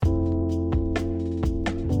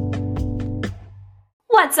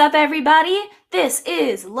What's up, everybody? This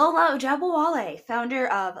is Lola Ojabawale, founder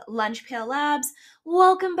of Lunch Pail Labs.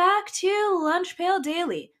 Welcome back to Lunch Pail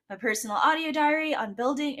Daily, my personal audio diary on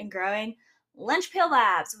building and growing Lunch Pail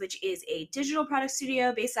Labs, which is a digital product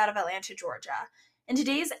studio based out of Atlanta, Georgia. In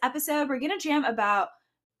today's episode, we're going to jam about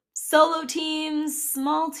solo teams,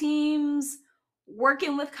 small teams,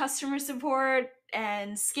 working with customer support,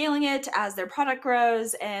 and scaling it as their product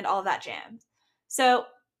grows, and all of that jam. So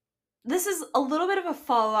this is a little bit of a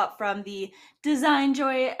follow-up from the Design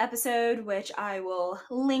Joy episode, which I will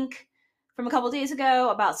link from a couple days ago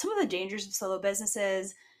about some of the dangers of solo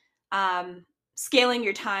businesses, scaling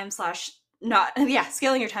your time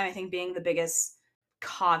scaling your time, I think, being the biggest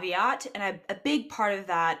caveat. And a big part of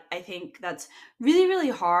that, I think, that's really, really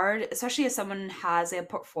hard, especially as someone has a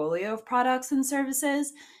portfolio of products and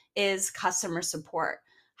services, is customer support.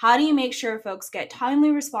 How do you make sure folks get timely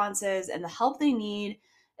responses and the help they need,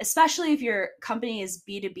 especially if your company is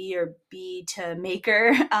B2B or B2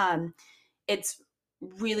 maker? It's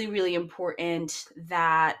really, really important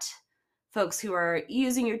that folks who are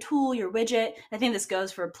using your tool, your widget, I think this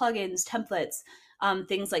goes for plugins, templates,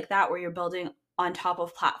 things like that, where you're building on top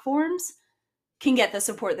of platforms, can get the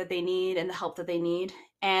support that they need and the help that they need.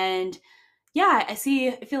 And yeah, I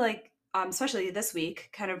feel like, especially this week,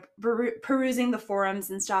 kind of perusing the forums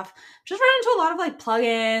and stuff, just run into a lot of like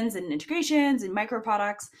plugins and integrations and micro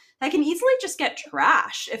products that can easily just get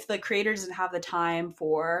trashed if the creator doesn't have the time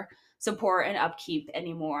for support and upkeep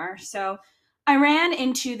anymore. So I ran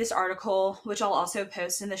into this article, which I'll also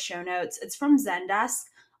post in the show notes. It's from Zendesk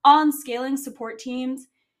on scaling support teams.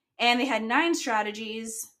 And they had 9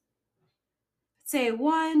 strategies. Say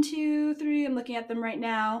 1, 2, 3, I'm looking at them right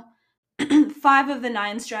now. 5 of the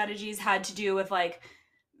 9 strategies had to do with like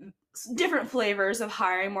different flavors of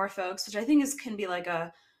hiring more folks, which I think can be like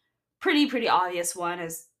a pretty obvious one,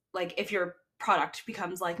 is like if your product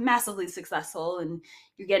becomes like massively successful and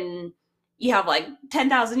you have like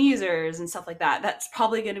 10,000 users and stuff like that, that's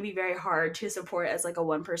probably going to be very hard to support as like a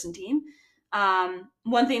one-person team.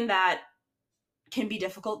 One thing that can be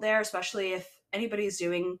difficult there, especially if anybody's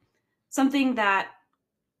doing something that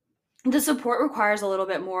the support requires a little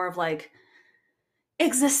bit more of like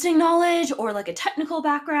existing knowledge or like a technical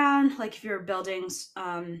background. Like if you're building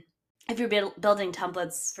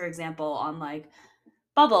templates, for example, on like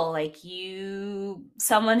Bubble, like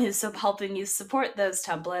someone who's helping you support those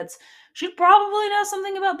templates should probably know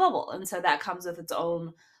something about Bubble. And so that comes with its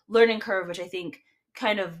own learning curve, which I think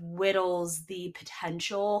kind of whittles the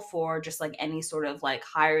potential for just like any sort of like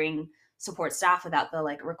hiring support staff without the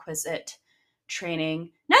like requisite training.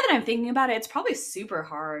 Now that I'm thinking about it, it's probably super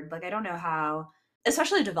hard. Like I don't know how,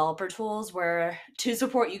 especially developer tools where to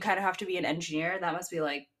support you kind of have to be an engineer. That must be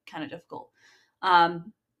like kind of difficult.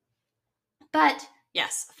 But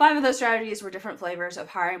yes, 5 of those strategies were different flavors of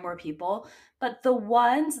hiring more people. But the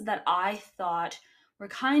ones that I thought were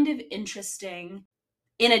kind of interesting,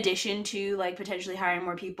 in addition to like potentially hiring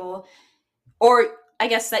more people, or I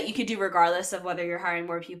guess that you could do regardless of whether you're hiring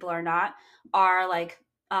more people or not, are like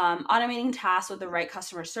automating tasks with the right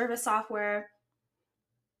customer service software.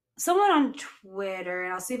 Someone on Twitter,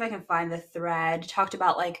 and I'll see if I can find the thread, talked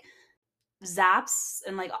about like Zaps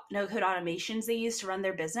and like no-code automations they use to run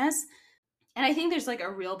their business. And I think there's like a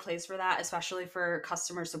real place for that, especially for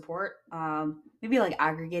customer support. Maybe like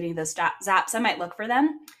aggregating those Zaps, I might look for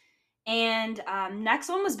them. And next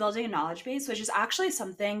one was building a knowledge base, which is actually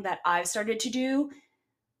something that I've started to do,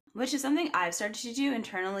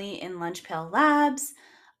 internally in Lunch Pail Labs,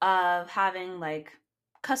 of having like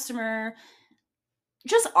customer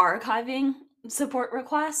just archiving support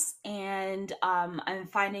requests. And I'm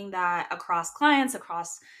finding that across clients,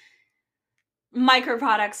 across micro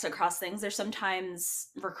products, across things, there's sometimes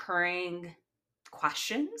recurring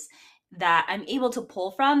questions that I'm able to pull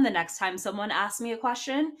from the next time someone asks me a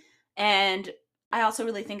question. And I also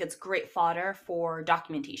really think it's great fodder for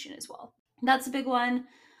documentation as well. That's a big one.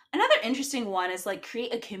 Another interesting one is like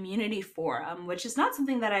create a community forum, which is not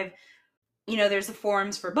something that there's the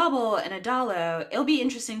forums for Bubble and Adalo. It'll be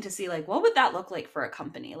interesting to see like what would that look like for a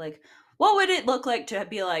company? Like what would it look like to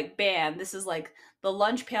be like, bam, this is like the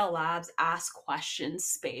Lunch Pail Labs ask questions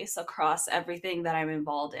space across everything that I'm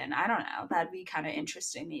involved in. I don't know. That'd be kind of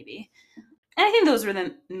interesting maybe. And I think those were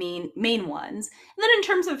the main ones. And then in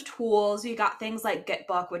terms of tools, you got things like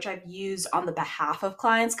Gitbook, which I've used on the behalf of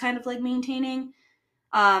clients, kind of like maintaining.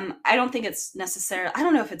 I don't think it's necessary. I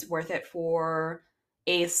don't know if it's worth it for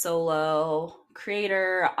a solo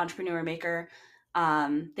creator, entrepreneur, maker.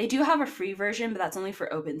 They do have a free version, but that's only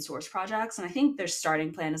for open source projects. And I think their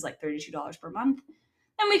starting plan is like $32 per month.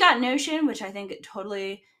 And we got Notion, which I think it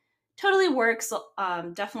totally works.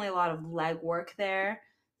 Definitely a lot of legwork there.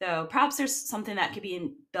 though perhaps there's something that could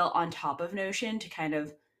be built on top of Notion to kind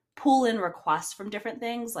of pull in requests from different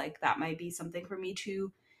things. Like that might be something for me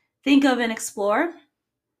to think of and explore.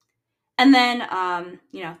 And then,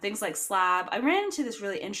 things like Slab. I ran into this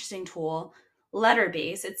really interesting tool,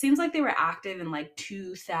 Letterbase. It seems like they were active in like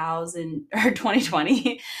 2000 or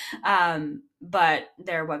 2020, but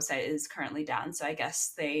their website is currently down. So I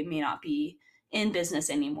guess they may not be in business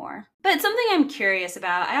anymore. But it's something I'm curious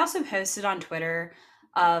about. I also posted on Twitter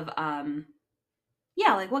of,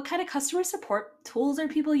 yeah, like what kind of customer support tools are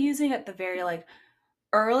people using at the very like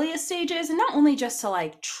earliest stages, and not only just to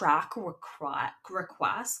like track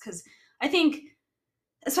requests, because I think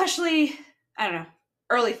especially, I don't know,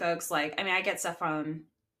 early folks, like, I mean, I get stuff from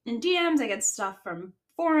in DMs, I get stuff from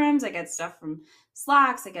forums, I get stuff from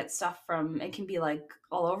Slacks, I get stuff from, it can be like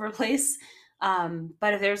all over the place.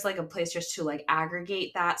 But if there's like a place just to like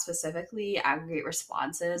aggregate that specifically, aggregate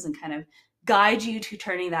responses and kind of guide you to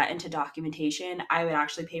turning that into documentation, I would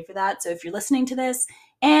actually pay for that. So if you're listening to this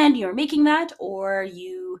and you're making that, or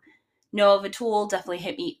you know of a tool, definitely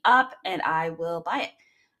hit me up and I will buy it.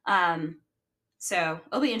 So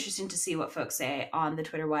it'll be interesting to see what folks say on the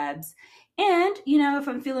Twitter webs. And, if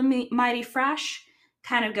I'm feeling mighty fresh,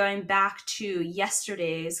 kind of going back to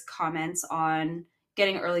yesterday's comments on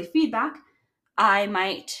getting early feedback, I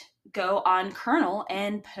might go on Kernel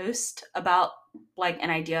and post about like an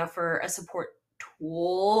idea for a support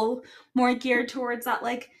tool more geared towards that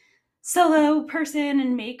like solo person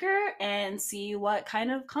and maker, and see what kind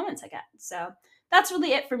of comments I get. So that's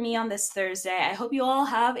really it for me on this Thursday. I hope you all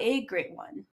have a great one.